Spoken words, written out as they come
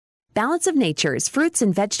Balance of Nature's fruits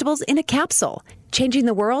and vegetables in a capsule, changing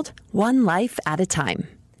the world one life at a time.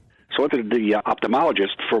 So I went to the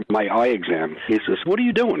ophthalmologist for my eye exam. He says, "What are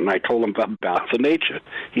you doing?" And I told him about Balance of Nature.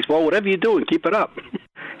 He said, "Well, whatever you're doing, keep it up."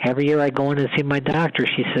 Every year I go in and see my doctor.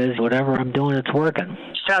 She says, whatever I'm doing, it's working.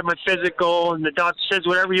 Just had my physical, and the doctor says,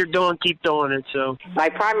 whatever you're doing, keep doing it. So my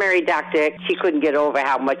primary doctor, she couldn't get over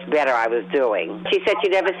how much better I was doing. She said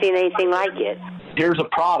she'd never seen anything like it. Here's a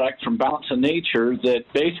product from Balance of Nature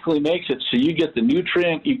that basically makes it so you get the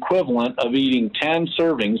nutrient equivalent of eating 10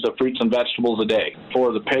 servings of fruits and vegetables a day.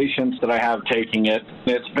 For the patients that I have taking it,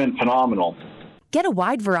 it's been phenomenal. Get a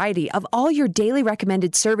wide variety of all your daily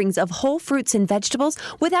recommended servings of whole fruits and vegetables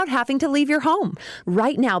without having to leave your home.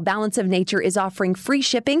 Right now, Balance of Nature is offering free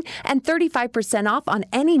shipping and 35% off on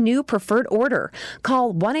any new preferred order.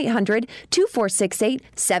 Call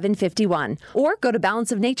 1-800-2468-751 or go to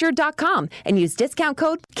balanceofnature.com and use discount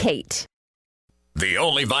code KATE. The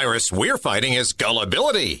only virus we're fighting is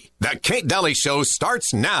gullibility. The Kate Dalley Show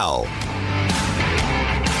starts now.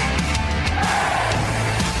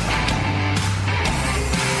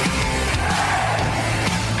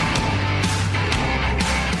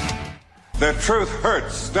 The truth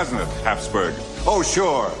hurts, doesn't it, Habsburg? Oh,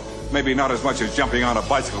 sure. Maybe not as much as jumping on a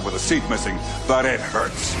bicycle with a seat missing, but it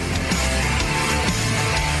hurts.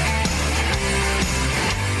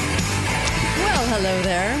 Well, hello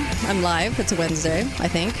there. I'm live. It's a Wednesday, I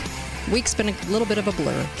think. Week's been a little bit of a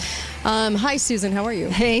blur. Hi, Susan. How are you?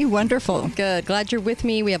 Hey, wonderful. Good. Glad you're with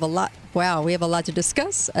me. We have a lot. Wow, we have a lot to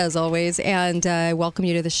discuss, as always, and I welcome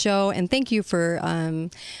you to the show. And thank you for, a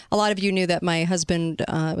lot of you knew that my husband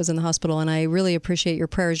was in the hospital, and I really appreciate your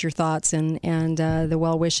prayers, your thoughts, and the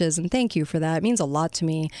well wishes, and thank you for that. It means a lot to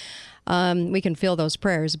me. We can feel those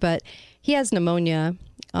prayers, but he has pneumonia.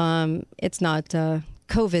 It's not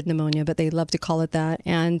COVID pneumonia, but they love to call it that,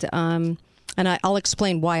 and I'll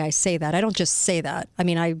explain why I say that. I don't just say that. I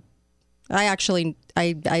mean, I actually,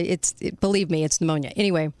 believe me, it's pneumonia.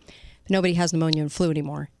 Anyway, nobody has pneumonia and flu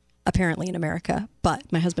anymore, apparently in America,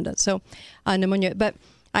 but my husband does. So pneumonia, but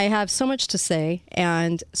I have so much to say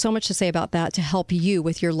and so much to say about that to help you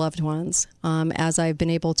with your loved ones. As I've been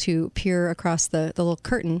able to peer across the little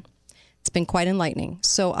curtain, it's been quite enlightening.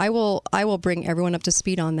 So I will bring everyone up to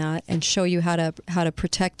speed on that and show you how to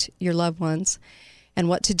protect your loved ones and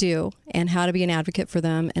what to do and how to be an advocate for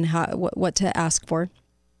them and what to ask for.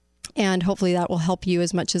 And hopefully that will help you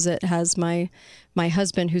as much as it has my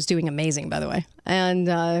husband, who's doing amazing, by the way, and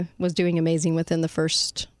was doing amazing within the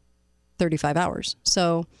first 35 hours.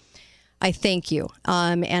 So I thank you.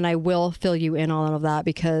 And I will fill you in on all of that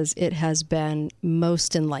because it has been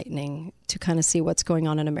most enlightening to kind of see what's going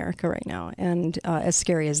on in America right now. And as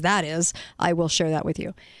scary as that is, I will share that with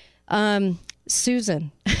you.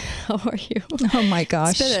 Susan, how are you? Oh my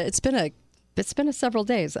gosh. It's been a several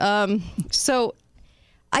days. So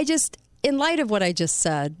I just, in light of what I just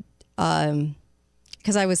said,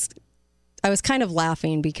 because I was kind of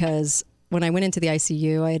laughing because when I went into the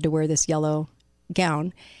ICU, I had to wear this yellow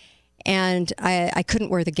gown, and I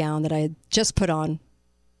couldn't wear the gown that I had just put on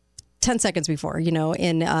 10 seconds before,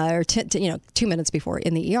 or 2 minutes before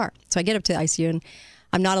in the ER. So I get up to the ICU, and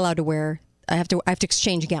I'm not allowed to wear. I have to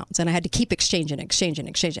exchange gowns, and I had to keep exchanging.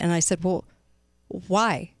 And I said, well,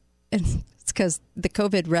 why? And it's because the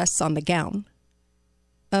COVID rests on the gown.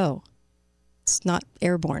 Oh, it's not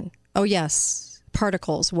airborne. Oh, yes,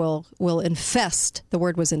 particles will infest. The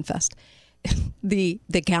word was infest. the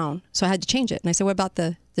gown. So I had to change it. And I said, what about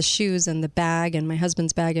the shoes and the bag and my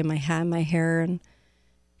husband's bag and my hat and my hair? And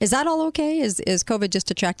is that all okay? Is COVID just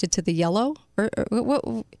attracted to the yellow? Or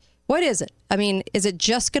what is it? I mean, is it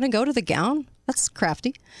just going to go to the gown? That's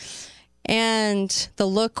crafty. And the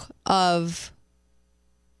look of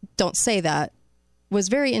don't say that was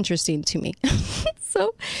very interesting to me.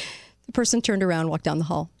 So the person turned around, walked down the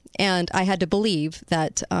hall, and I had to believe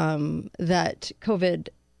that that COVID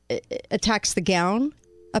attacks the gown,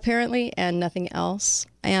 apparently, and nothing else.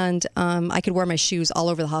 And I could wear my shoes all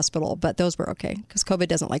over the hospital, but those were okay because COVID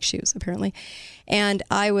doesn't like shoes, apparently. And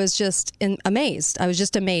I was just amazed. I was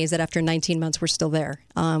just amazed that after 19 months, we're still there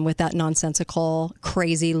with that nonsensical,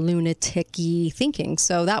 crazy, lunatic-y thinking.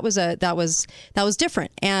 So that was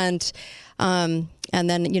different. And then,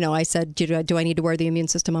 I said, do I need to wear the immune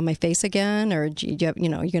system on my face again? Or, you're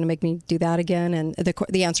going to make me do that again? And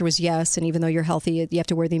the answer was yes. And even though you're healthy, you have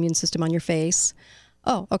to wear the immune system on your face.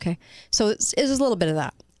 Oh, okay. So it's a little bit of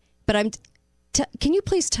that. But can you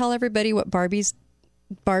please tell everybody what Barbie,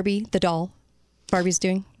 the doll, Barbie's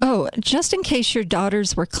doing? Oh, just in case your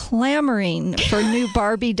daughters were clamoring for new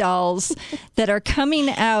Barbie dolls that are coming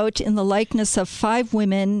out in the likeness of 5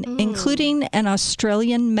 women, including an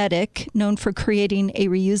Australian medic known for creating a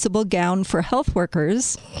reusable gown for health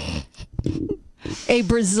workers, a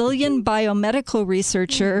Brazilian biomedical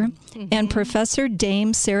researcher, and Professor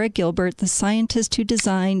Dame Sarah Gilbert, the scientist who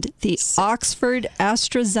designed the Oxford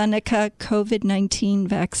AstraZeneca COVID-19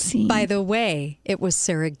 vaccine. By the way, it was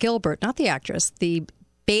Sarah Gilbert, not the actress, the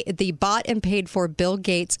bought and paid for Bill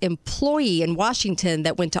Gates employee in Washington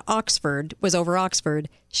that went to Oxford, was over Oxford.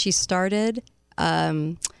 She started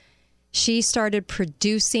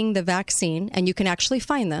producing the vaccine, and you can actually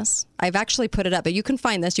find this. I've actually put it up, but you can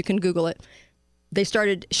find this. You can Google it.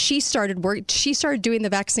 She started doing the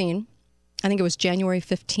vaccine. I think it was January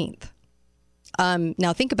 15th.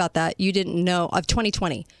 Now think about that. You didn't know of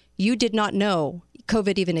 2020. You did not know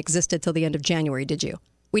COVID even existed till the end of January, did you?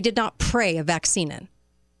 We did not pray a vaccine in.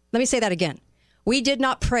 Let me say that again. We did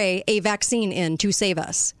not pray a vaccine in to save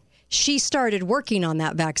us. She started working on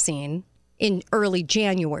that vaccine in early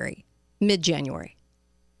January, mid-January.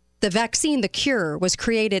 The vaccine, the cure, was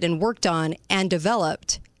created and worked on and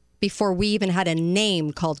developed before we even had a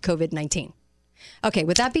name called COVID-19. Okay,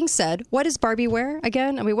 with that being said, what does Barbie wear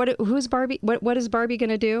again? I mean, who's Barbie? What is Barbie going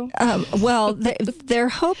to do? Well, they're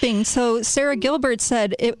hoping. So Sarah Gilbert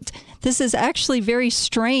said, this is actually very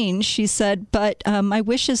strange, she said, but my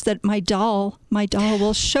wish is that my doll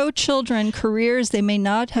will show children careers they may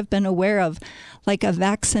not have been aware of, like a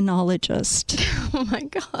vaccinologist. Oh, my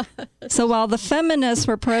God. So while the feminists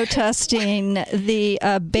were protesting the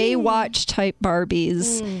Baywatch-type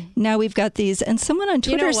Barbies, now we've got these. And someone on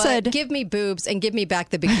Twitter said... Give me boobs and give me back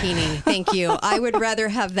the bikini. Thank you. I would rather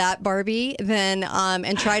have that Barbie than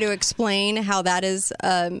and try to explain how that is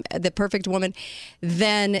the perfect woman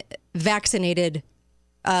than vaccinated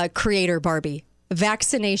creator Barbie.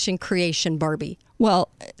 Vaccination creation Barbie. Well,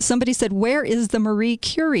 somebody said, where is the Marie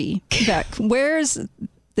Curie? Where's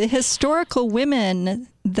the historical women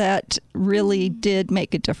that really did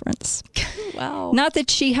make a difference? Wow. Not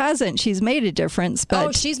that she hasn't. She's made a difference. But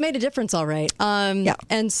oh, she's made a difference, all right. Yeah.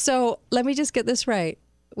 And so let me just get this right.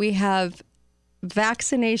 We have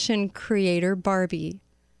vaccination creator Barbie.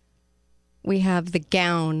 We have the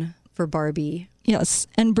gown for Barbie. Yes.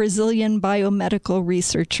 And Brazilian biomedical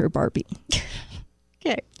researcher Barbie.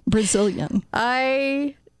 Okay. Brazilian.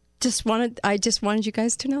 I just wanted you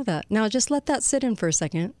guys to know that. Now just let that sit in for a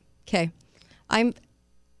second. Okay.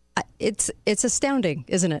 It's astounding,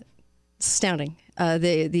 isn't it? It's astounding.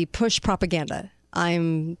 The push propaganda.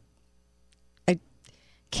 I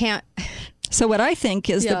can't. So what I think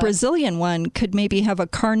is the Brazilian one could maybe have a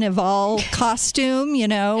carnival costume,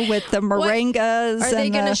 with the merengas. Are they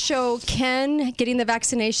going to show Ken getting the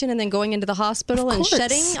vaccination and then going into the hospital and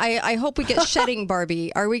shedding? I hope we get shedding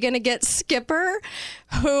Barbie. Are we going to get Skipper,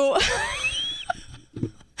 who...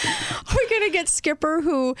 Are we going to get Skipper,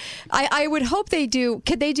 who I would hope they do?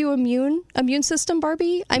 Could they do immune system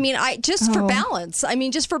Barbie? I mean, for balance. I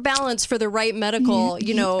mean, just for balance for the right medical,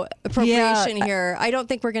 appropriation here. I don't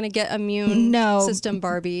think we're going to get immune system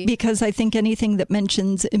Barbie. Because I think anything that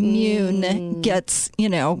mentions immune gets,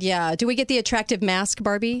 Yeah. Do we get the attractive mask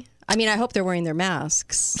Barbie? I mean, I hope they're wearing their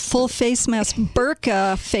masks. Full face mask,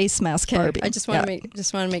 burqa face mask Barbie. I just want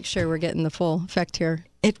to make sure we're getting the full effect here.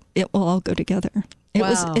 It will all go together.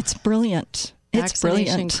 It's brilliant. It's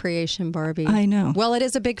brilliant. Creation Barbie. I know. Well, it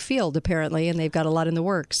is a big field apparently, and they've got a lot in the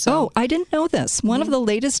works. So. Oh, I didn't know this. One of the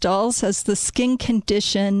latest dolls has the skin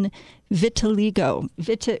condition vitiligo.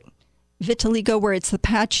 Vitiligo, where it's the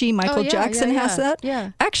patchy. Michael Jackson has that.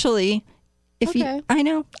 Yeah. Actually, I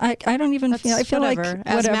know. I don't even feel. I feel whatever. like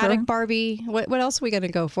whatever. Asthmatic Barbie. What else are we going to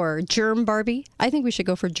go for? Germ Barbie. I think we should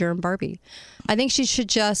go for Germ Barbie. I think she should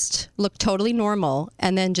just look totally normal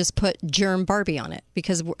and then just put Germ Barbie on it,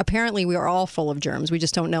 because apparently we are all full of germs. We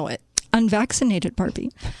just don't know it. Unvaccinated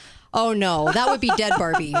Barbie. Oh no, that would be dead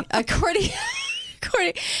Barbie. According,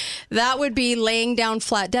 that would be laying down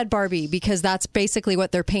flat dead Barbie, because that's basically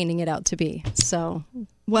what they're painting it out to be. So,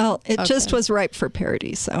 well, it just was ripe for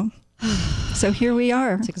parody. So here we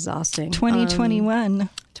are. It's exhausting. 2021.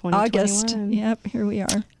 August. Yep, here we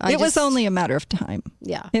are. It was only a matter of time.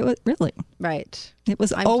 Yeah. It was really. Right. It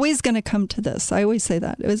was always going to come to this. I always say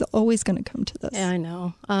that. It was always going to come to this. Yeah, I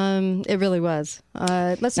know. It really was.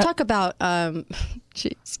 Let's talk about,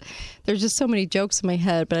 jeez, there's just so many jokes in my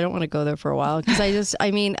head, but I don't want to go there for a while because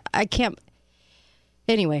I can't.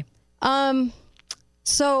 Anyway.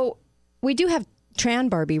 So we do have Tran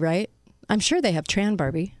Barbie, right? I'm sure they have Tran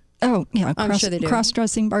Barbie. Oh, yeah. I'm sure they do.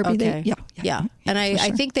 Cross-dressing Barbie. Okay. Yeah. And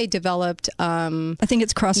I think they developed... I think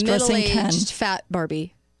it's cross-dressing Ken. Middle-aged fat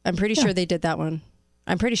Barbie. I'm pretty sure they did that one.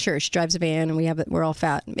 I'm pretty sure she drives a van and we're all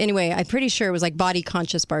fat. Anyway, I'm pretty sure it was like body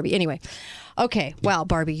conscious Barbie. Anyway. Okay. Wow,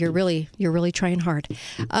 Barbie, you're really trying hard.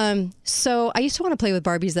 So I used to want to play with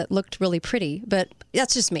Barbies that looked really pretty, but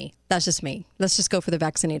that's just me. That's just me. Let's just go for the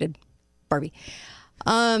vaccinated Barbie.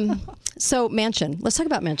 So Mansion. Let's talk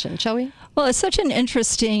about Mansion, shall we? Well, it's such an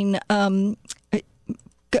interesting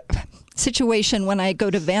situation when I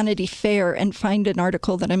go to Vanity Fair and find an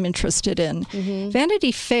article that I'm interested in. Mm-hmm.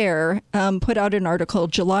 Vanity Fair put out an article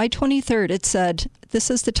July 23rd. It said,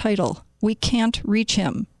 this is the title, "We Can't Reach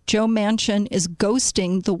Him. Joe Manchin is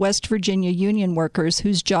ghosting the West Virginia union workers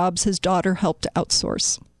whose jobs his daughter helped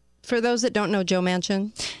outsource." For those that don't know, Joe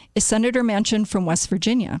Manchin is Senator Manchin from West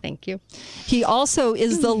Virginia. Thank you. He also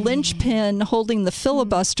is the linchpin holding the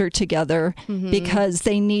filibuster together because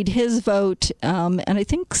they need his vote, and I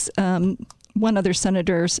think one other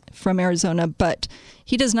senator from Arizona, but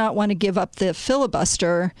he does not want to give up the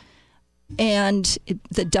filibuster, and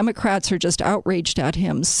the Democrats are just outraged at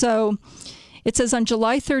him. So it says on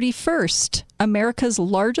July 31st, America's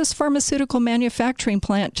largest pharmaceutical manufacturing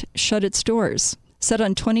plant shut its doors. Set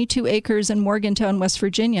on 22 acres in Morgantown, West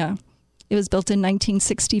Virginia. It was built in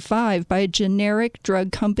 1965 by a generic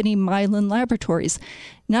drug company, Mylan Laboratories.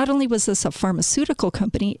 Not only was this a pharmaceutical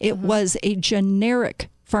company, it was a generic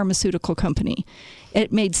pharmaceutical company.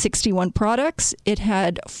 It made 61 products. It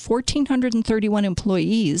had 1,431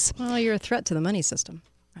 employees. Well, you're a threat to the money system.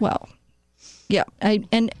 Well, yeah.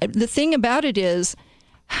 And the thing about it is,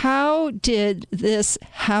 how did this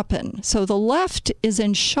happen? So the left is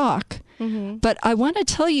in shock. But I want to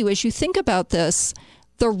tell you, as you think about this,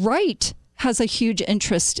 the right has a huge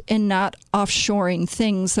interest in not offshoring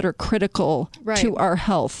things that are critical to our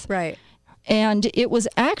health. Right. And it was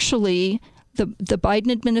actually the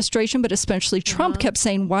Biden administration, but especially Trump, kept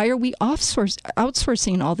saying, why are we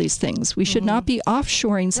outsourcing all these things? We should not be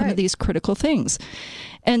offshoring some of these critical things.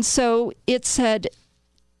 And so it said,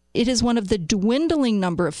 it is one of the dwindling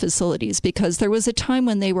number of facilities because there was a time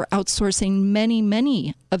when they were outsourcing many,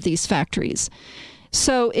 many of these factories.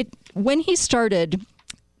 So when he started,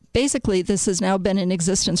 basically this has now been in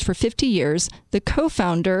existence for 50 years. The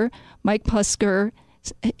co-founder, Mike Pusker,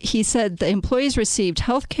 he said the employees received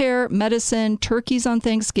health care, medicine, turkeys on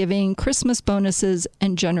Thanksgiving, Christmas bonuses,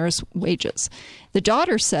 and generous wages. The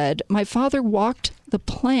daughter said, my father walked the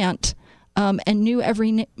plant and knew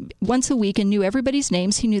once a week and knew everybody's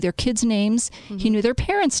names. He knew their kids' names. He knew their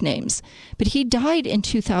parents' names. But he died in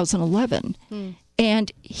 2011.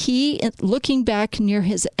 And he, looking back near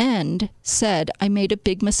his end, said, I made a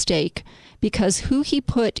big mistake because who he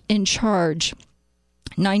put in charge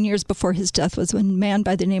 9 years before his death was a man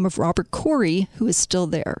by the name of Robert Corey, who is still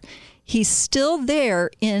there. He's still there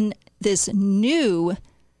in this new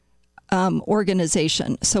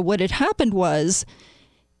organization. So what had happened was,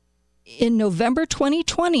 in November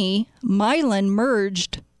 2020, Mylan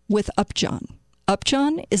merged with Upjohn.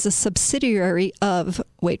 Upjohn is a subsidiary of,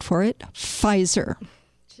 wait for it, Pfizer.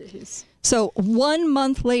 Jeez. So 1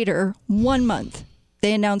 month later,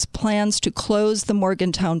 they announced plans to close the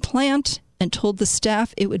Morgantown plant and told the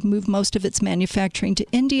staff it would move most of its manufacturing to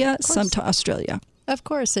India, some to Australia. Of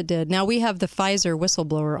course it did. Now, we have the Pfizer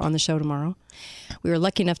whistleblower on the show tomorrow. We were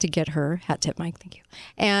lucky enough to get her. Hat tip, Mike. Thank you.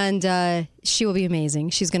 And she will be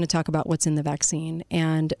amazing. She's going to talk about what's in the vaccine.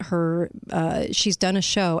 And she's done a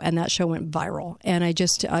show, and that show went viral. And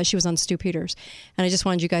she was on Stu Peters. And I just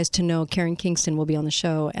wanted you guys to know Karen Kingston will be on the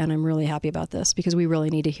show. And I'm really happy about this because we really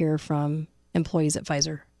need to hear from employees at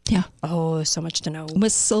Pfizer. Yeah. Oh, there's so much to know.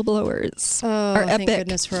 Whistleblowers are thank epic.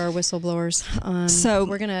 Goodness for our whistleblowers. So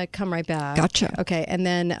we're going to come right back. Gotcha. Okay, and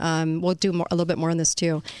then we'll do a little bit more on this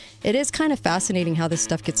too. It is kind of fascinating how this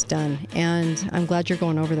stuff gets done, and I'm glad you're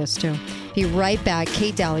going over this too. Be right back.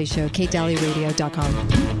 Kate Dalley Show,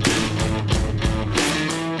 KateDalleyRadio.com.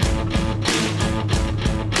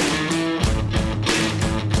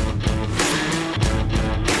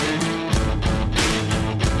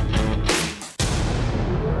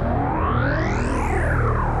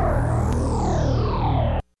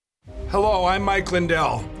 Hello, I'm Mike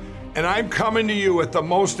Lindell, and I'm coming to you with the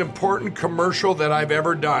most important commercial that I've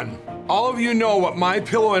ever done. All of you know what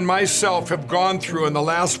MyPillow and myself have gone through in the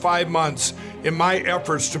last 5 months in my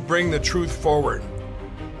efforts to bring the truth forward.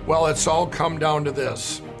 Well, it's all come down to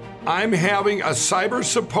this. I'm having a cyber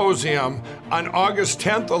symposium on August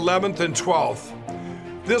 10th, 11th, and 12th.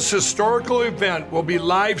 This historical event will be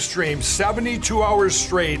live streamed 72 hours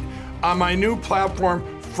straight on my new platform,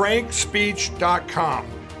 frankspeech.com.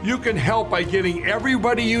 You can help by getting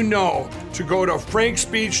everybody you know to go to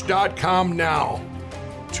frankspeech.com now.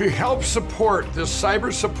 To help support this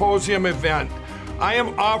Cyber Symposium event, I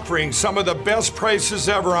am offering some of the best prices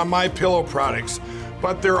ever on MyPillow products.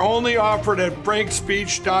 but they're only offered at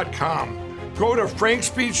frankspeech.com. Go to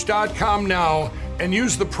frankspeech.com now and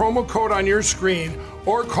use the promo code on your screen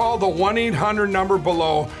or call the 1-800 number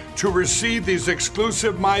below to receive these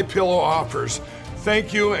exclusive MyPillow offers.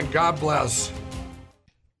 Thank you and God bless.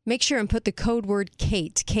 Make sure and put the code word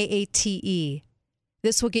KATE, K-A-T-E.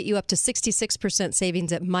 This will get you up to 66%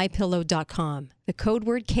 savings at mypillow.com. The code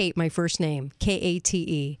word KATE, my first name,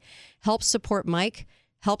 K-A-T-E. Help support Mike,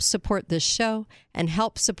 help support this show, and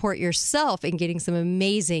help support yourself in getting some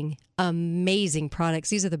amazing, amazing products.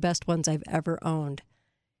 These are the best ones I've ever owned.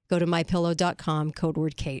 Go to mypillow.com, code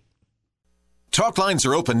word KATE. Talk lines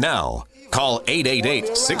are open now. Call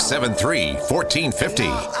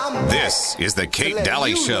 888-673-1450. This is the Kate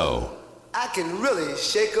Dalley Show. I can really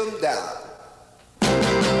shake them down. Do you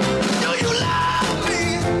love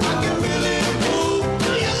me? I can really move.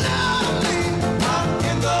 Do you love me? I'm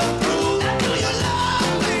in the groove. Do you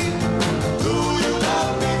love me? Do you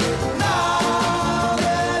love me? Now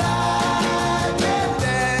that I can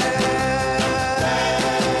dance.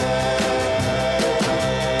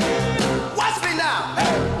 Watch me now.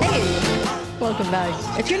 Hey, welcome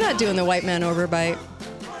back. If you're not doing the white man overbite,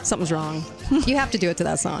 something's wrong. You have to do it to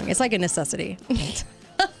that song. It's like a necessity.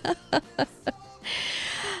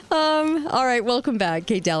 All right, welcome back,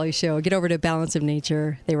 Kate Dalley Show. Get over to Balance of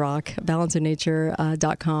Nature. They rock.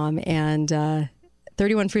 balanceofnature.com and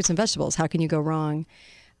 31 fruits and vegetables. How can you go wrong?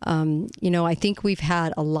 I think we've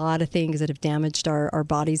had a lot of things that have damaged our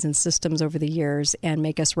bodies and systems over the years and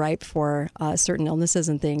make us ripe for certain illnesses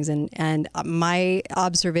and things. And my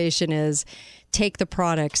observation is take the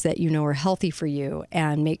products that you know are healthy for you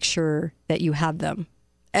and make sure that you have them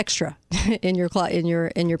extra in your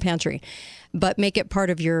pantry, but make it part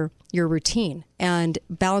of your routine. And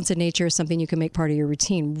Balance of Nature is something you can make part of your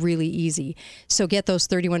routine really easy. So get those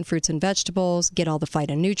 31 fruits and vegetables, get all the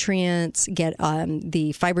phytonutrients, get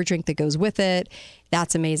the fiber drink that goes with it.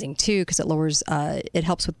 That's amazing too, because it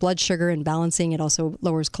helps with blood sugar and balancing. It also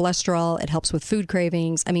lowers cholesterol. It helps with food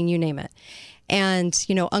cravings. I mean, you name it. And,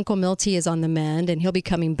 Uncle Milty is on the mend and he'll be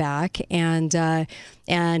coming back and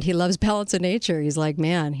he loves Balance of Nature. He's like,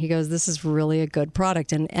 man, he goes, this is really a good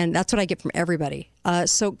product. And that's what I get from everybody.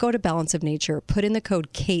 So go to Balance of Nature, put in the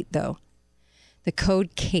code KATE though. The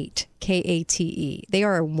code KATE, K-A-T-E. They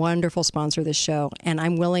are a wonderful sponsor of the show, and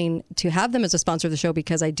I'm willing to have them as a sponsor of the show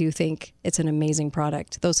because I do think it's an amazing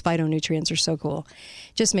product. Those phytonutrients are so cool.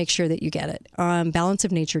 Just make sure that you get it.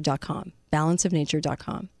 Balanceofnature.com.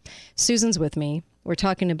 Balanceofnature.com. Susan's with me. We're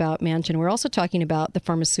talking about Manchin. We're also talking about the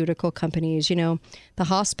pharmaceutical companies. The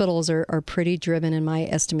hospitals are pretty driven, in my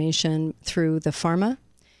estimation, through the pharma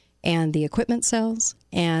and the equipment sales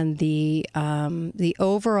and the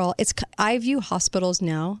overall. I view hospitals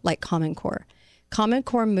now like Common Core. Common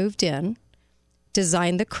Core moved in,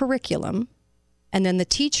 designed the curriculum, and then the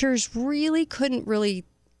teachers really couldn't really.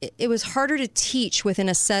 It was harder to teach within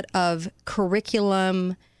a set of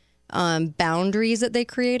curriculum boundaries that they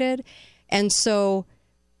created, and so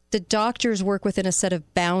the doctors work within a set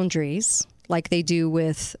of boundaries like they do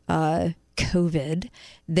with COVID.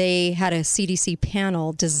 They had a CDC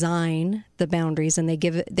panel design the boundaries, and they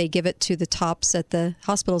give it to the tops at the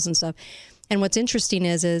hospitals and stuff. And what's interesting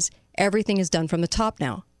is everything is done from the top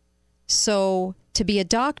now. So to be a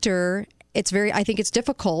doctor, I think it's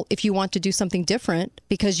difficult if you want to do something different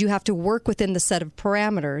because you have to work within the set of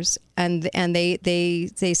parameters, and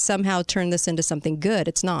they somehow turn this into something good.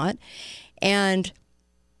 It's not. And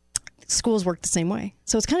schools work the same way.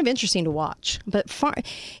 So it's kind of interesting to watch. But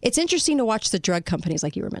it's interesting to watch the drug companies,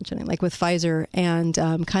 like you were mentioning, like with Pfizer, and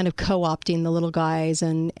kind of co-opting the little guys.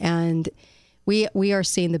 And we are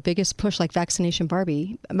seeing the biggest push, like Vaccination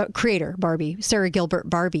Barbie, creator Barbie, Sarah Gilbert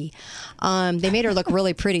Barbie. They made her look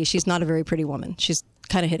really pretty. She's not a very pretty woman. She's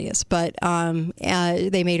kind of hideous, but they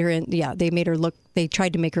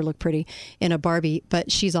tried to make her look pretty in a Barbie,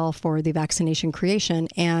 but she's all for the vaccination creation.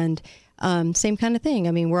 And same kind of thing.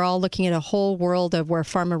 I mean, we're all looking at a whole world of where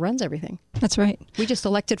pharma runs everything. That's right. We just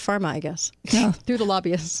elected pharma, I guess, through the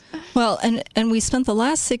lobbyists. Well, and we spent the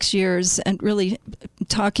last 6 years and really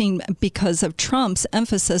talking because of Trump's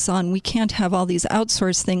emphasis on we can't have all these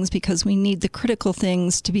outsourced things because we need the critical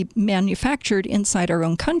things to be manufactured inside our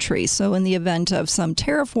own country. So in the event of some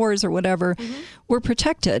tariff wars or whatever, we're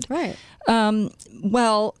protected. Right.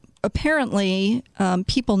 Apparently,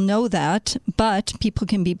 people know that, but people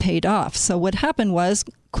can be paid off. So what happened was,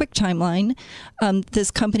 quick timeline,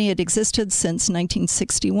 this company had existed since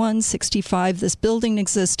 1961, 65. This building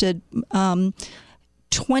existed.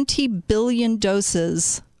 20 billion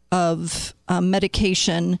doses of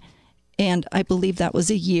medication, and I believe that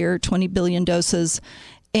was a year, 20 billion doses.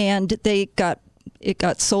 And it got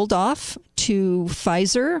sold off to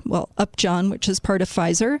Pfizer, Upjohn, which is part of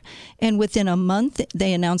Pfizer, and within a month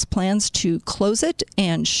they announced plans to close it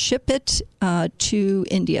and ship it to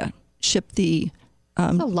India. Ship the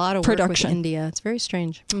a lot of production. work with India. It's very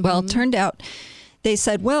strange. Mm-hmm. Well, it turned out they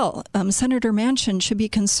said, Senator Manchin should be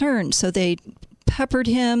concerned. So they peppered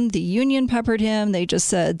him. The union peppered him. They just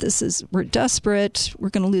said, we're desperate. We're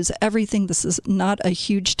going to lose everything. This is not a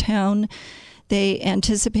huge town. They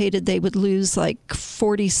anticipated they would lose like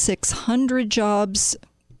 4,600 jobs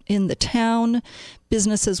in the town.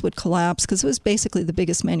 Businesses would collapse because it was basically the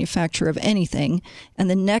biggest manufacturer of anything. And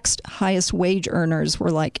the next highest wage earners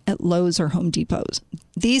were like at Lowe's or Home Depot's.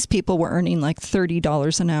 These people were earning like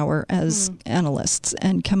 $30 an hour as analysts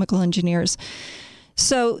and chemical engineers.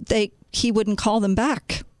 So he wouldn't call them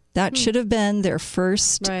back. That should have been their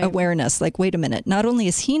first awareness. Like, wait a minute. Not only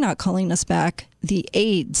is he not calling us back, his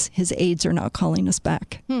aides are not calling us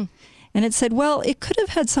back. And it said, it could have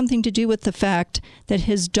had something to do with the fact that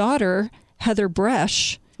his daughter, Heather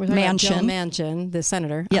Bresch Manchin, the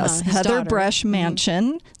senator. Yes, Heather Bresch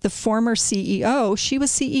Manchin, the former CEO, she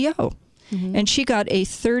was CEO. And she got a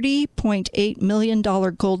 $30.8 million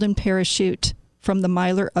golden parachute from the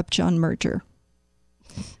Myler-Upjohn merger.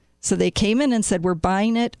 So they came in and said, we're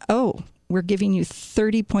buying it. We're giving you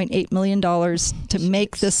 $30.8 million to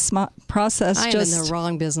make this process. I'm in the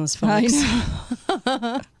wrong business, folks.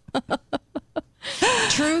 I know.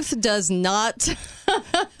 Truth does not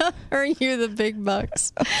earn you the big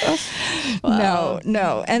bucks. Wow.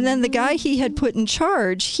 No. And then the guy he had put in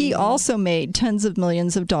charge, he also made tens of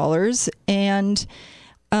millions of dollars. And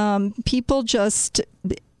people just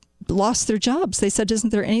lost their jobs. They said,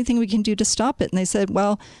 isn't there anything we can do to stop it? And they said,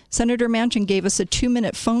 Senator Manchin gave us a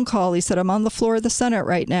 2-minute phone call. He said, I'm on the floor of the Senate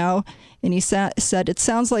right now. And he said, it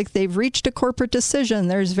sounds like they've reached a corporate decision.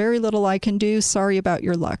 There's very little I can do. Sorry about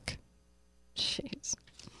your luck. Jeez.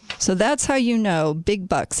 So that's how you know big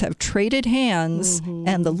bucks have traded hands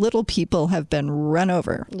and the little people have been run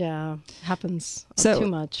over. Yeah, happens too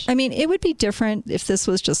much. I mean, it would be different if this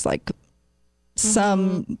was just like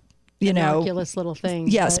some... innocuous little thing.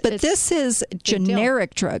 Yes, but this is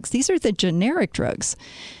generic drugs. These are the generic drugs.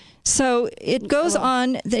 So it goes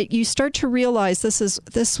on that you start to realize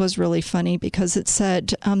this was really funny because it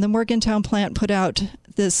said the Morgantown plant put out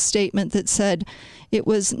this statement that said it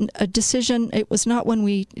was a decision. It was not one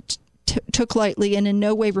we took lightly and in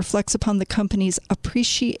no way reflects upon the company's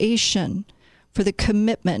appreciation for the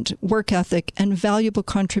commitment, work ethic, and valuable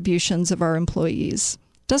contributions of our employees.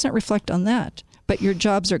 Doesn't reflect on that. But your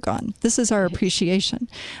jobs are gone. This is our appreciation.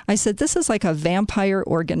 I said, this is like a vampire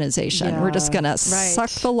organization. Yeah, we're just going to suck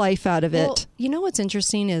the life out of it. You know what's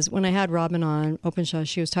interesting is when I had Robin on Openshaw,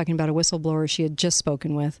 she was talking about a whistleblower she had just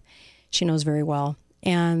spoken with. She knows very well.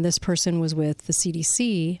 And this person was with the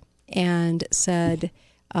CDC and said,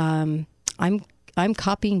 I'm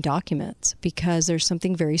copying documents because there's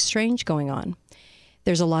something very strange going on.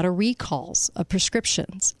 There's a lot of recalls of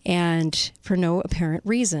prescriptions and for no apparent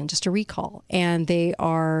reason, just a recall. And they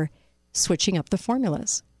are switching up the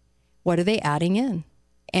formulas. What are they adding in?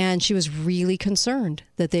 And she was really concerned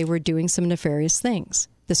that they were doing some nefarious things.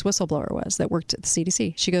 This whistleblower was that worked at the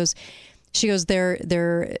CDC. She goes,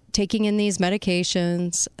 they're taking in these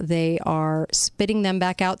medications. They are spitting them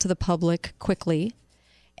back out to the public quickly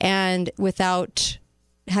and without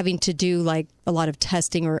having to do like a lot of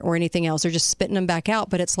testing or anything else. They're just spitting them back out,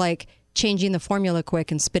 but it's like changing the formula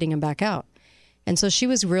quick and spitting them back out. And so she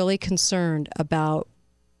was really concerned about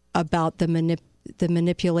the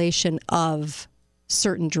manipulation of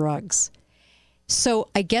certain drugs. So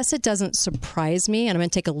I guess it doesn't surprise me, and I'm going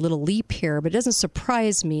to take a little leap here, but it doesn't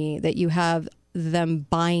surprise me that you have them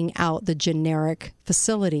buying out the generic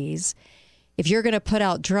facilities. If you're going to put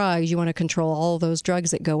out drugs, you want to control all those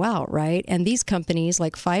drugs that go out, right? And these companies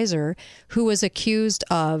like Pfizer, who was accused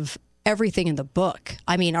of everything in the book.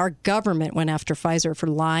 I mean, our government went after Pfizer for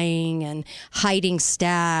lying and hiding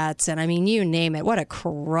stats. And I mean, you name it. What a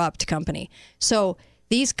corrupt company. So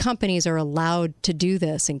these companies are allowed to do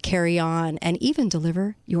this and carry on and even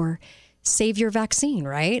deliver save your vaccine,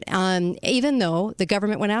 right? Even though the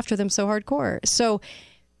government went after them so hardcore. So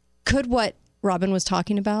could what Robin was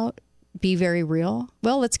talking about be very real?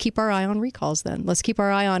 Well, let's keep our eye on recalls then. Let's keep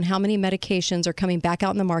our eye on how many medications are coming back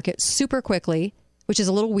out in the market super quickly, which is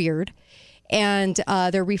a little weird, and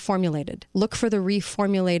they're reformulated. Look for the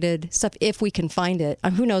reformulated stuff if we can find it.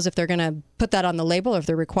 Who knows if they're going to put that on the label or if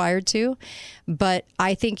they're required to, but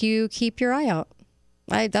I think you keep your eye out.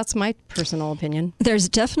 That's my personal opinion. There's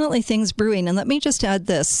definitely things brewing, and let me just add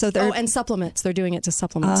this. So and supplements. They're doing it to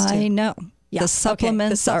supplements too. I know. Yeah. The supplements, Okay,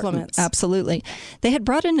 the supplements. Are absolutely. They had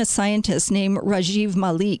brought in a scientist named Rajiv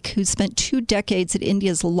Malik, who spent 2 decades at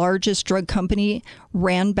India's largest drug company,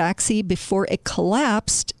 Ranbaxy, before it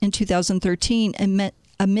collapsed in 2013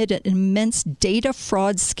 amid an immense data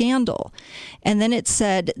fraud scandal. And then it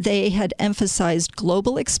said they had emphasized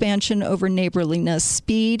global expansion over neighborliness,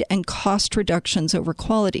 speed, and cost reductions over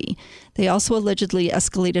quality. They also allegedly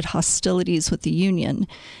escalated hostilities with the union.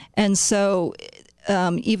 And so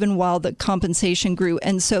even while the compensation grew.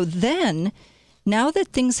 And so then, now that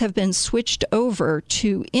things have been switched over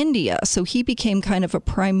to India, so he became kind of a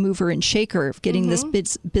prime mover and shaker of getting this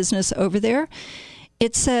business over there.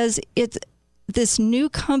 It says it's this new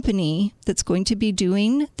company that's going to be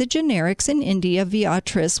doing the generics in India,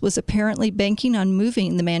 Viatris, was apparently banking on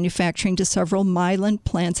moving the manufacturing to several Mylan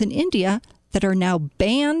plants in India that are now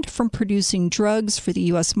banned from producing drugs for the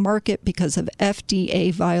U.S. market because of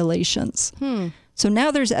FDA violations. So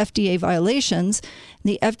now there's FDA violations.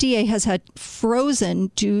 The FDA has had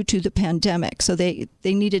frozen due to the pandemic. So they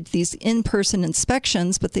needed these in-person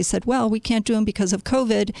inspections, but they said, well, we can't do them because of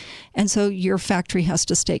COVID, and so your factory has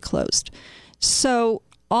to stay closed. So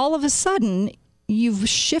all of a sudden, you've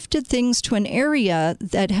shifted things to an area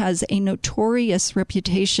that has a notorious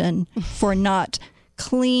reputation for not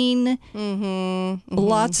clean,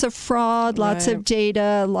 lots of fraud, lots of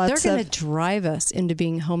data, They're going to drive us into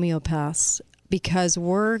being homeopaths because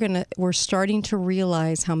we're starting to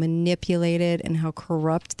realize how manipulated and how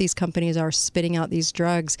corrupt these companies are spitting out these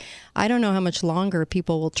drugs. I don't know how much longer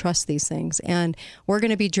people will trust these things, and we're going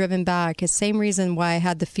to be driven back. It's the same reason why I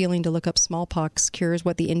had the feeling to look up smallpox cures,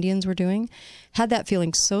 what the Indians were doing. Had that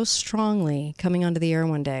feeling so strongly coming onto the air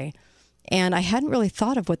one day. And I hadn't really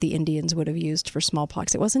thought of what the Indians would have used for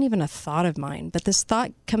smallpox. It wasn't even a thought of mine. But this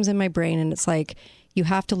thought comes in my brain, and it's like, you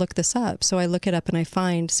have to look this up. So I look it up, and I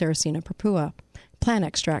find Sarracenia purpura, plant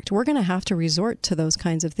extract. We're going to have to resort to those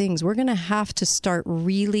kinds of things. We're going to have to start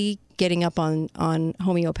really getting up on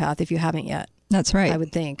homeopath if you haven't yet. That's right. I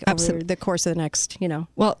would think Absolutely. over the course of the next,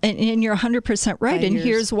 Well, and you're 100% right. And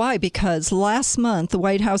here's why. Because last month, the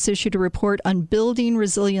White House issued a report on building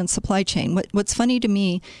resilient supply chain. What's funny to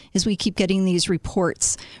me is we keep getting these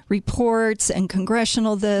reports and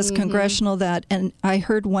congressional this, congressional that. And I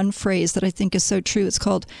heard one phrase that I think is so true. It's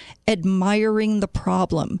called admiring the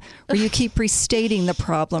problem, where you keep restating the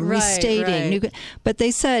problem, restating. Right. But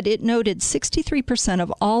they said it noted 63%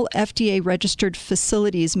 of all FDA-registered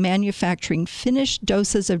facilities manufacturing finished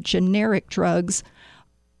doses of generic drugs,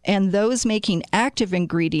 and those making active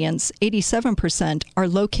ingredients, 87%, are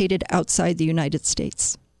located outside the United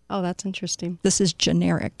States. Oh, that's interesting. This is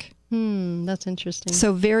generic. That's interesting.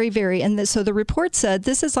 So very, very, so the report said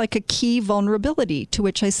this is like a key vulnerability, to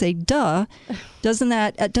which I say, duh.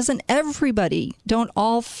 Doesn't everybody, don't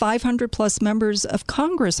all 500 plus members of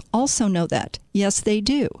Congress also know that? Yes, they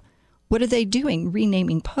do. What are they doing?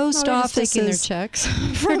 Renaming post offices. Taking their checks.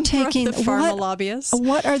 They're taking the pharma lobbyists.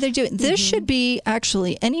 What are they doing? This should be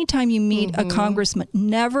actually anytime you meet a congressman,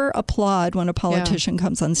 never applaud when a politician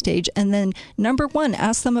comes on stage. And then number one,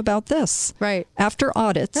 ask them about this. Right. After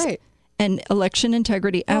audits. Right. And election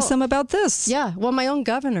integrity. Ask them about this. Yeah. Well, my own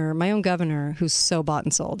governor, who's so bought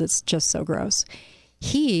and sold, it's just so gross.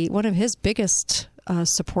 One of his biggest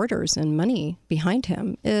supporters and money behind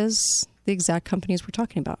him is the exact companies we're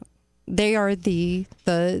talking about. They are the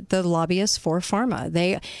lobbyists for pharma.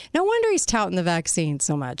 No wonder he's touting the vaccine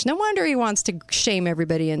so much. No wonder he wants to shame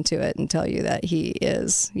everybody into it and tell you that he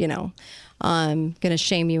is, going to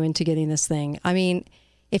shame you into getting this thing. I mean,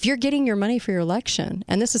 if you're getting your money for your election,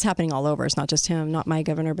 and this is happening all over, it's not just him, not my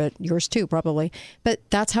governor, but yours too, probably. But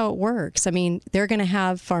that's how it works. I mean, they're going to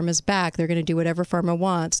have pharma's back. They're going to do whatever pharma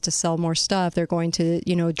wants to sell more stuff. They're going to,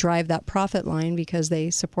 drive that profit line because they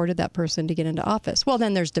supported that person to get into office. Well,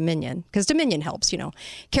 then there's Dominion, because Dominion helps,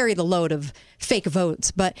 carry the load of fake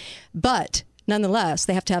votes. But nonetheless,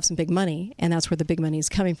 they have to have some big money, and that's where the big money is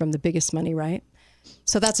coming from, the biggest money, right?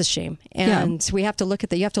 So that's a shame. And we have to look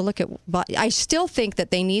at I still think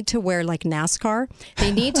that they need to wear, like NASCAR,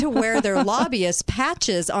 they need to wear their lobbyist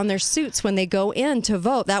patches on their suits when they go in to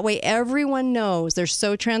vote. That way everyone knows. They're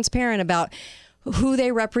so transparent about who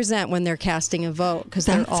they represent when they're casting a vote, because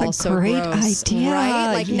they're all so gross. That's a great idea.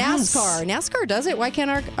 Right? Like NASCAR. NASCAR does it. Why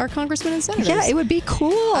can't our congressmen and senators? Yeah, it would be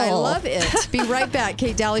cool. I love it. Be right back.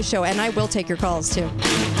 Kate Dalley Show. And I will take your calls, too.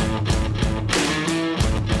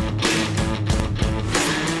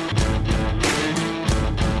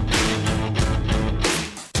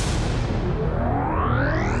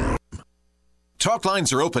 Talk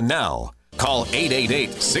lines are open now. Call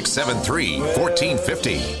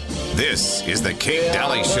 888-673-1450. This is the Kate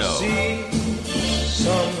Dalley Show.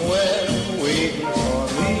 Somewhere waiting for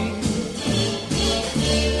me.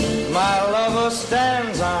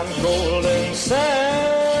 stands on golden sands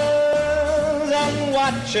and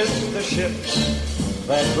watches the ships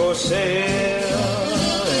that go sailing.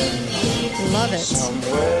 Love it.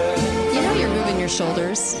 Somewhere. You know you're moving your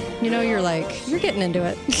shoulders. You know you're getting into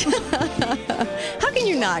it. How can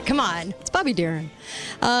you not? Come on. It's Bobby Darin.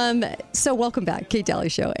 So welcome back, Kate Dalley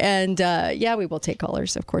Show. And yeah, we will take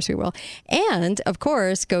callers. Of course we will. And of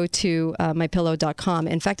course, go to mypillow.com.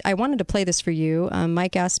 In fact, I wanted to play this for you.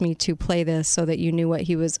 Mike asked me to play this so that you knew what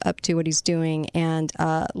he was up to, what he's doing, and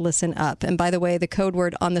listen up. And by the way, the code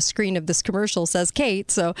word on the screen of this commercial says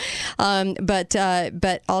Kate. So, but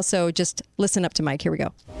also just listen up to Mike. Here we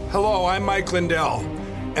go. Hello, I'm Mike Lindell,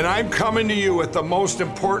 and I'm coming to you with the most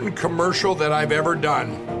important commercial that I've ever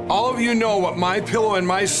done. All of you know what MyPillow and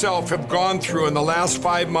myself have gone through in the last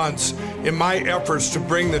 5 months in my efforts to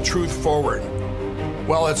bring the truth forward.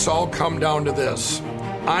 Well, it's all come down to this.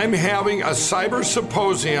 I'm having a cyber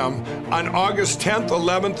symposium on August 10th,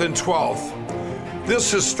 11th, and 12th.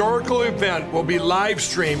 This historical event will be live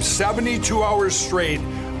streamed 72 hours straight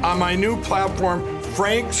on my new platform,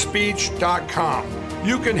 frankspeech.com.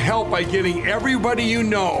 You can help by getting everybody you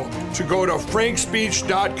know to go to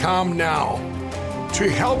frankspeech.com now. To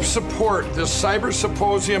help support this Cyber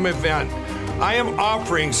Symposium event, I am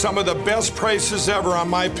offering some of the best prices ever on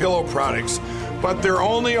my pillow products, but they're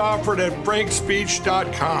only offered at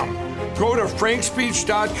frankspeech.com. Go to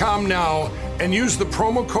frankspeech.com now and use the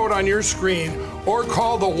promo code on your screen or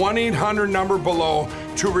call the 1-800 number below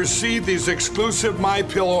to receive these exclusive My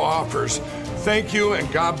Pillow offers. Thank you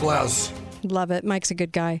and God bless. Love it. Mike's a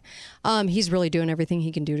good guy. He's really doing everything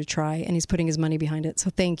he can do to try, and he's putting his money behind it. So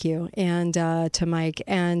thank you. And to Mike.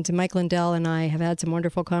 And Mike Lindell and I have had some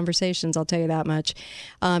wonderful conversations, I'll tell you that much.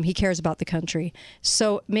 He cares about the country.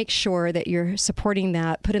 So make sure that you're supporting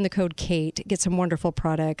that. Put in the code KATE, get some wonderful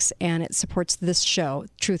products, and it supports this show,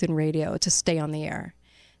 Truth in Radio, to stay on the air.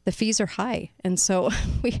 The fees are high. And so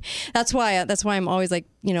that's why I'm always like,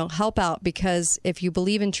 help out, because if you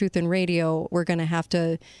believe in Truth in Radio, we're going to have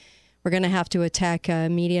to attack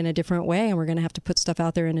media in a different way, and we're going to have to put stuff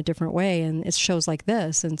out there in a different way. And it's shows like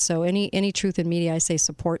this. And so any truth in media, I say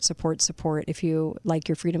support if you like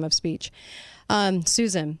your freedom of speech.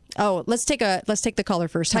 Susan. Oh, let's take the caller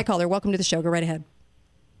first. Hi, caller. Welcome to the show. Go right ahead.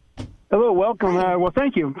 Hello, welcome. Well,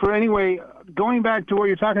 thank you. Going back to what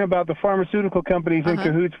you're talking about, the pharmaceutical companies in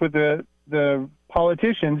cahoots with the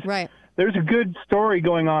politicians. Right. There's a good story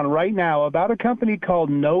going on right now about a company called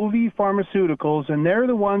Novi Pharmaceuticals, and they're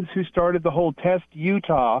the ones who started the whole Test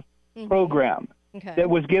Utah program that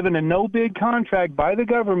was given a no-bid contract by the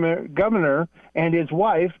governor and his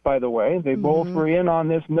wife, by the way. They both were in on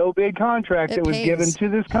this no-bid contract that was given to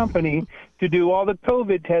this company to do all the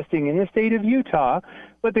COVID testing in the state of Utah,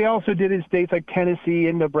 but they also did in states like Tennessee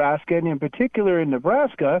and Nebraska, and in particular in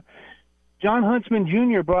Nebraska. John Huntsman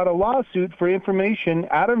Jr. brought a lawsuit for information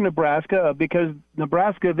out of Nebraska because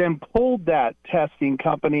Nebraska then pulled that testing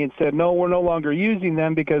company and said, no, we're no longer using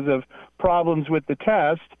them because of problems with the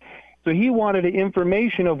test. So he wanted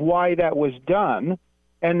information of why that was done.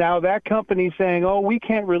 And now that company's saying, oh, we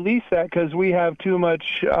can't release that because we have too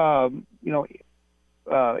much,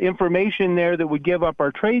 information there that would give up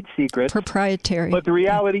our trade secrets. Proprietary. But the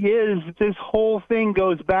reality is this whole thing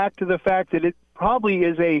goes back to the fact that it probably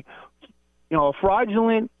is a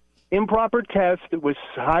fraudulent, improper test that was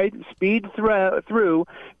speed through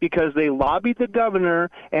because they lobbied the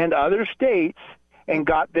governor and other states and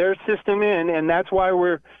got their system in, and that's why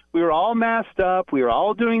we were all masked up. We were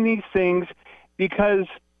all doing these things because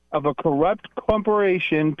of a corrupt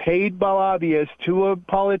corporation paid by lobbyists to a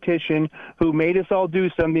politician who made us all do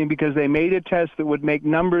something because they made a test that would make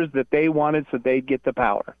numbers that they wanted so they'd get the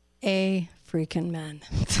power. Freaking man.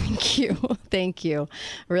 Thank you.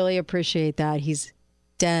 Really appreciate that. He's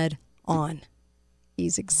dead on.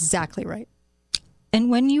 He's exactly right. And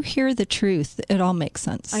when you hear the truth, it all makes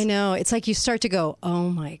sense. I know. It's like you start to go, oh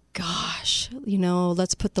my gosh,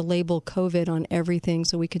 let's put the label COVID on everything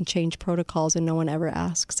so we can change protocols and no one ever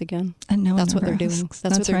asks again. And That's what they're doing.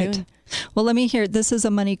 That's what they're doing. Well, let me hear. This is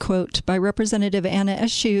a money quote by Representative Anna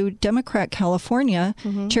Eshoo, Democrat, California,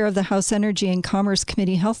 chair of the House Energy and Commerce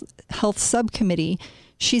Committee Health Subcommittee.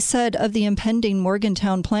 She said of the impending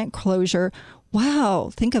Morgantown plant closure, wow,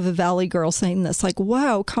 think of a Valley girl saying this, like,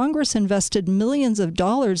 wow, Congress invested millions of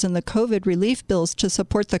dollars in the COVID relief bills to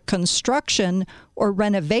support the construction or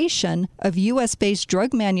renovation of U.S.-based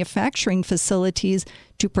drug manufacturing facilities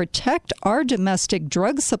to protect our domestic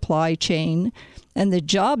drug supply chain and the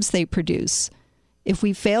jobs they produce. If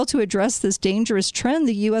we fail to address this dangerous trend,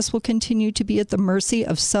 the U.S. will continue to be at the mercy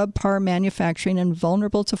of subpar manufacturing and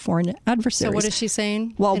vulnerable to foreign adversaries. So what is she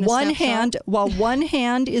saying? While one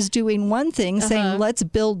hand is doing one thing, saying let's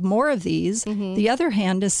build more of these, the other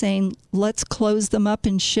hand is saying let's close them up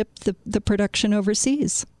and ship the production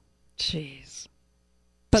overseas. Jeez.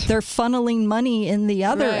 But they're funneling money in the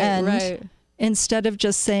other end instead of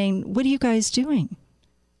just saying, what are you guys doing?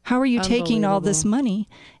 How are you taking all this money?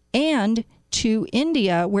 And to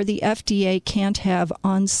India, where the FDA can't have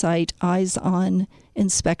on-site, eyes-on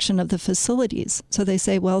inspection of the facilities. So they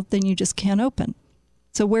say, well, then you just can't open.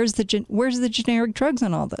 So where's the generic drugs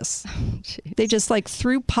in all this? They just like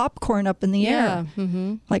threw popcorn up in the air.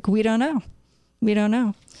 Like, we don't know. We don't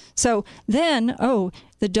know. So then,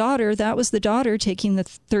 that was the daughter taking the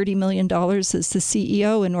 $30 million as the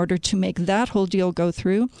CEO in order to make that whole deal go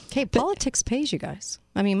through. Okay, politics pays, you guys.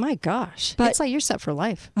 I mean, my gosh. It's like you're set for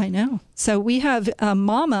life. I know. So we have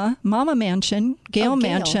Mama Manchin, Gail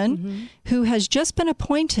Manchin, who has just been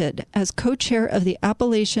appointed as co-chair of the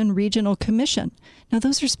Appalachian Regional Commission. Now,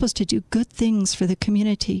 those are supposed to do good things for the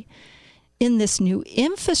community. In this new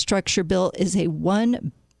infrastructure bill is a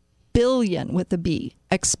 $1 billion with a B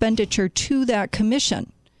expenditure to that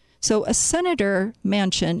commission. So a Senator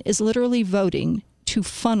Manchin is literally voting to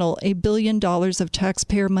funnel $1 billion of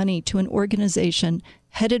taxpayer money to an organization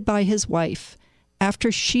headed by his wife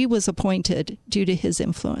after she was appointed due to his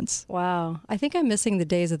influence. Wow. I think I'm missing the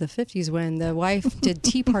days of the 50s when the wife did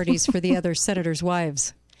tea parties for the other senators'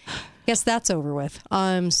 wives. Guess that's over with.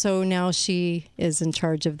 So now she is in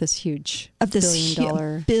charge of this huge price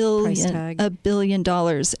tag. $1 billion.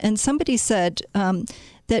 And somebody said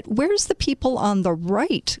that where's the people on the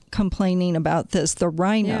right complaining about this? The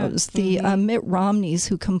rhinos, the Mitt Romneys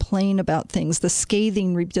who complain about things, the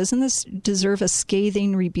scathing. Doesn't this deserve a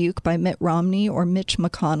scathing rebuke by Mitt Romney or Mitch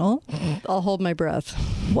McConnell? I'll hold my breath.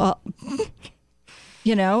 Well,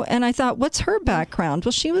 and I thought, what's her background?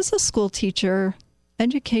 Well, she was a school teacher.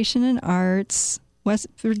 Education and Arts, West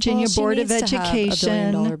Virginia Board of Education. To have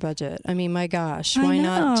 $1 billion budget. I mean, my gosh, why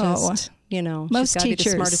not just, most she's got to be the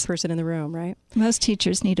teachers, smartest person in the room, right? Most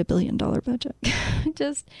teachers need $1 billion budget.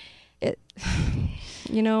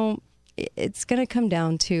 It's going to come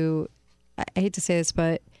down to, I hate to say this,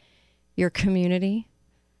 but your community,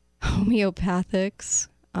 homeopathics,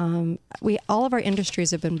 all of our industries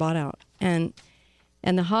have been bought out,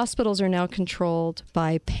 and the hospitals are now controlled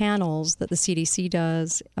by panels that the CDC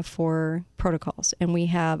does for protocols. And we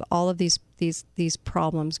have all of these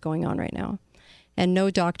problems going on right now. And no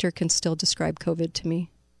doctor can still describe COVID to me.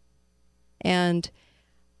 And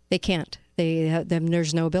they can't.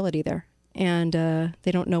 There's no ability there. And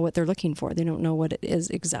they don't know what they're looking for. They don't know what it is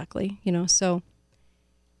exactly, So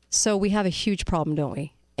we have a huge problem, don't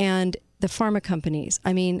we? And the pharma companies,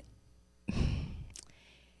 I mean,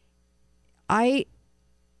 I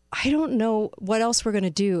don't know what else we're going to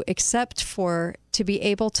do except for to be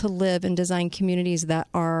able to live and design communities that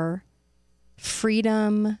are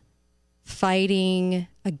freedom, fighting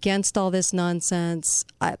against all this nonsense,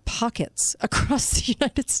 pockets across the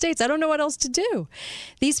United States. I don't know what else to do.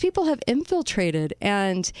 These people have infiltrated.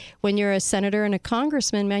 And when you're a senator and a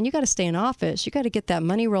congressman, man, you got to stay in office. You got to get that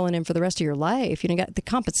money rolling in for the rest of your life. You got the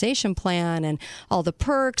compensation plan and all the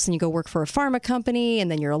perks, and you go work for a pharma company,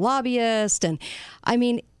 and then you're a lobbyist. And I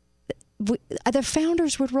mean, the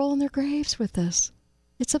founders would roll in their graves with this.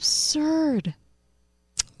 It's absurd.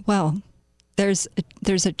 Well, there's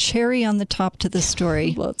a cherry on the top to the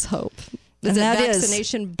story. Let's hope. Is it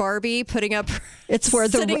vaccination Barbie putting up? It's where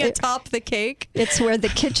sitting atop the cake. It's where the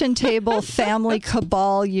kitchen table family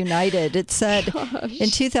cabal united. It said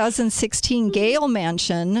in 2016, Gail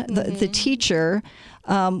Manchin, the teacher,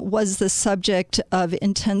 was the subject of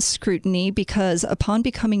intense scrutiny because upon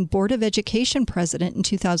becoming Board of Education president in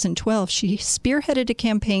 2012, she spearheaded a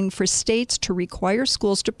campaign for states to require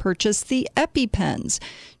schools to purchase the EpiPens.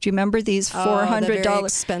 Do you remember these $400? The very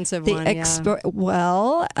expensive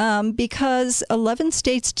one, because 11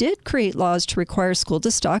 states did create laws to require schools to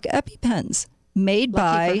stock EpiPens made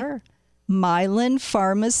by Mylan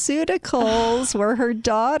Pharmaceuticals, where her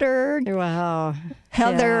daughter,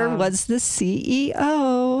 Heather, was the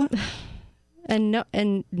CEO.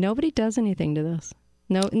 And nobody does anything to this.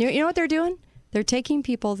 No, you know what they're doing? They're taking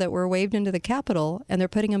people that were waved into the Capitol and they're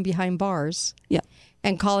putting them behind bars.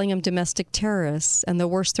 And calling them domestic terrorists and the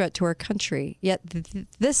worst threat to our country. Yet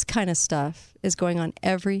this kind of stuff is going on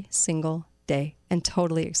every single day and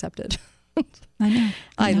totally accepted. I know.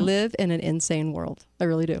 I live in an insane world. I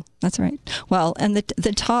really do. That's right. Well, and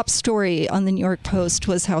the top story on the New York Post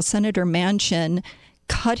was how Senator Manchin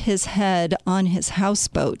cut his head on his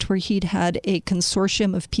houseboat, where he'd had a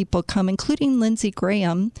consortium of people come, including Lindsey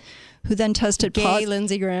Graham, who then tested positive.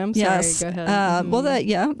 Lindsey Graham? Sorry, yes. Go ahead. Well, that,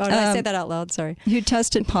 yeah. Oh, did I say that out loud? Sorry. Who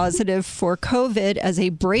tested positive for COVID as a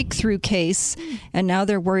breakthrough case, and now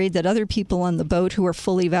they're worried that other people on the boat who are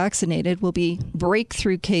fully vaccinated will be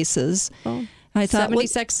breakthrough cases. Oh. I thought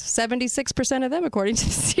 76% of them, according to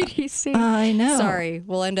the CDC. I know. Sorry,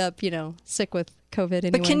 we'll end up, sick with COVID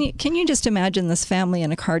anyway. But can you just imagine this family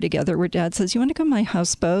in a car together where Dad says, "You want to go on my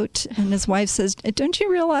houseboat?" And his wife says, "Don't you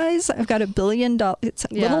realize I've got $1 billion? It's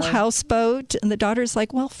a little houseboat." And the daughter's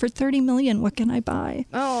like, "Well, for $30 million, what can I buy?"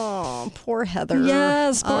 Oh, poor Heather.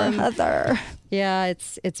 Yes, poor Heather. Yeah,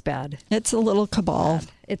 it's bad. It's a little cabal.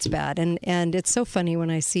 It's bad. And it's so funny when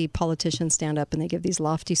I see politicians stand up and they give these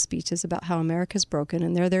lofty speeches about how America's broken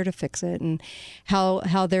and they're there to fix it and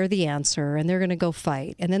how they're the answer and they're going to go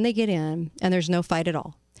fight. And then they get in and there's no fight at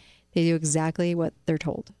all. They do exactly what they're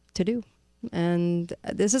told to do. And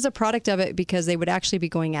this is a product of it because they would actually be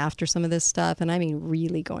going after some of this stuff. And I mean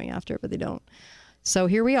really going after it, but they don't. So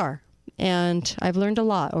here we are. And I've learned a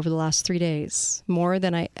lot over the last 3 days, more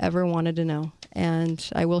than I ever wanted to know. And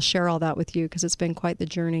I will share all that with you because it's been quite the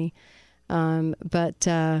journey. But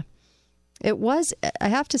it was, I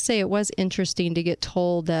have to say, it was interesting to get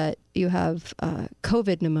told that you have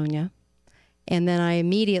COVID pneumonia. And then I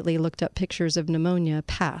immediately looked up pictures of pneumonia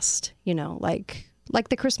past, like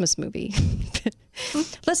the Christmas movie.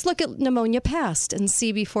 Let's look at pneumonia past and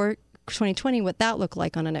see before 2020 what that looked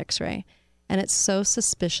like on an x-ray. And it's so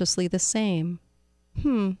suspiciously the same.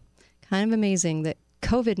 Kind of amazing that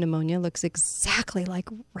COVID pneumonia looks exactly like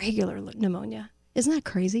regular pneumonia. Isn't that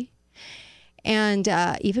crazy? And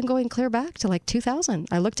even going clear back to like 2000,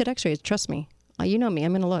 I looked at x-rays. Trust me. You know me.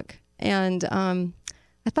 I'm going to look. And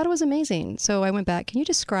I thought it was amazing. So I went back. Can you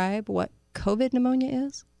describe what COVID pneumonia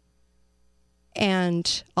is?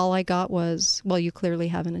 And all I got was, well, you clearly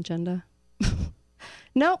have an agenda.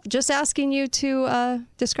 Nope, just asking you to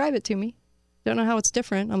describe it to me. Don't know how it's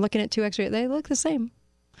different. I'm looking at 2 x-rays. They look the same.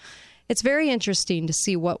 It's very interesting to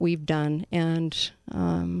see what we've done and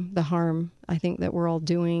the harm I think that we're all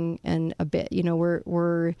doing, and a bit,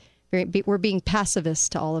 we're being pacifists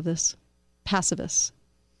to all of this, pacifists,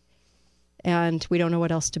 and we don't know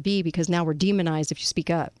what else to be because now we're demonized if you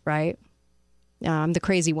speak up, right? The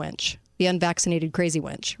crazy wench, the unvaccinated crazy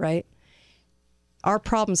wench, right? Our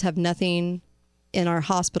problems have nothing in our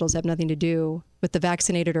hospitals have nothing to do with the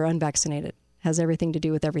vaccinated or unvaccinated. Has everything to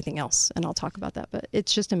do with everything else. And I'll talk about that. But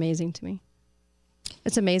it's just amazing to me.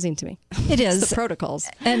 It's amazing to me. It is. The protocols.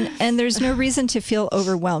 And there's no reason to feel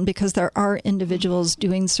overwhelmed because there are individuals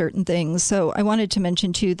doing certain things. So I wanted to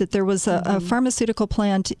mention, too, that there was a pharmaceutical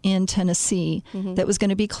plant in Tennessee that was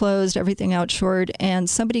going to be closed, everything outshored. And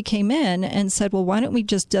somebody came in and said, well, why don't we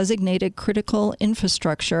just designate a critical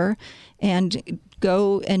infrastructure and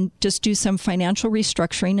go and just do some financial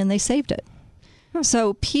restructuring, and they saved it.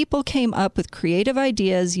 So people came up with creative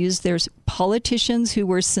ideas, used their politicians who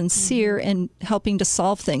were sincere in helping to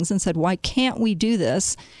solve things and said, why can't we do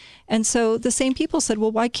this? And so the same people said,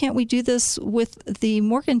 well, why can't we do this with the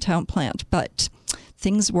Morgantown plant? But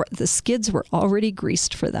the skids were already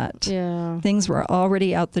greased for that. Yeah. Things were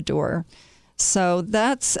already out the door. So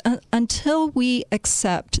that's until we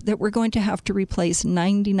accept that we're going to have to replace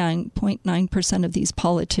 99.9% of these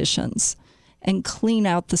politicians and clean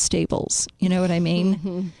out the stables. You know what I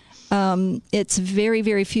mean? It's very,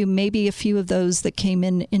 very few, maybe a few of those that came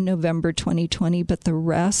in November 2020, but the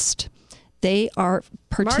rest, they are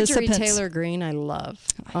participants. Marjorie Taylor Greene, I love.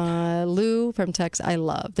 Lou from Texas, I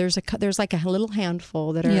love. There's like a little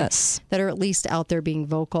handful that are at least out there being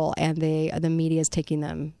vocal, and the media is taking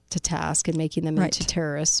them to task and making them into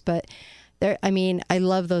terrorists. But I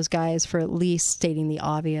love those guys for at least stating the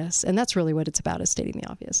obvious, and that's really what it's about, is stating the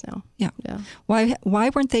obvious now. Yeah. Why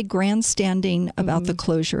weren't they grandstanding about the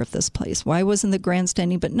closure of this place? Why wasn't the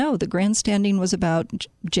grandstanding? But no, the grandstanding was about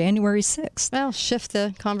January 6th. Well, shift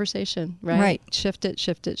the conversation, right? Right. Shift it.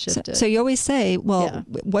 So you always say, well,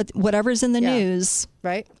 whatever's in the news.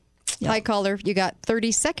 Right. Yeah. Hi, caller. You got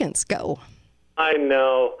 30 seconds. Go. I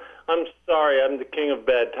know. I'm sorry. I'm the king of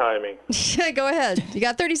bad timing. Go ahead. You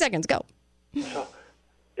got 30 seconds. Go.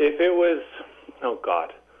 If it was, oh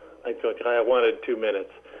God, I wanted 2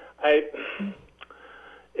 minutes.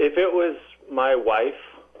 If it was my wife,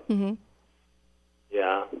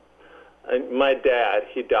 my dad,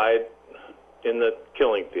 he died in the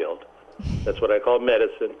killing field. That's what I call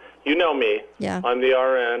medicine. You know me. Yeah. I'm the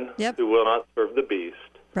RN who will not serve the beast.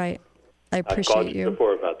 Right. I appreciate I've called you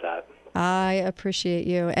before about that. I appreciate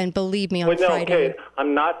you, and believe me, on Friday. Okay,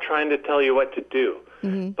 I'm not trying to tell you what to do,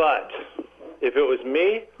 but if it was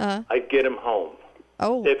me, I'd get him home.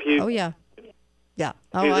 Oh, If you, oh yeah. Yeah.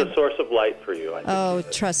 Oh, he's a source of light for you. I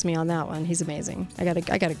think. Trust me on that one. He's amazing. I got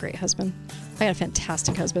a great husband. I got a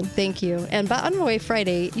fantastic husband. Thank you. And but on my way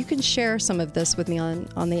Friday, you can share some of this with me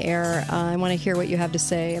on the air. I want to hear what you have to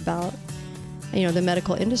say about, the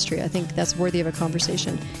medical industry. I think that's worthy of a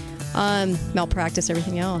conversation. Malpractice,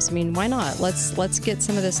 everything else. I mean, why not? Let's get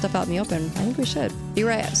some of this stuff out in the open. I think we should. Be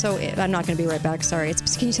right. So I'm not going to be right back. Sorry.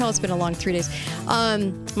 Can you tell it's been a long 3 days?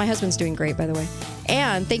 My husband's doing great, by the way.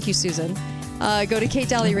 And thank you, Susan. Go to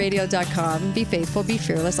katedalleyradio.com. Be faithful, be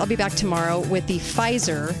fearless. I'll be back tomorrow with the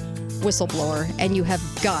Pfizer whistleblower, and you have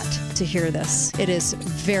got to hear this. It is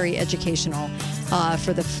very educational about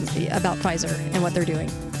Pfizer and what they're doing.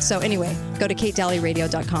 So anyway, go to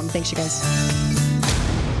katedalleyradio.com. Thanks, you guys.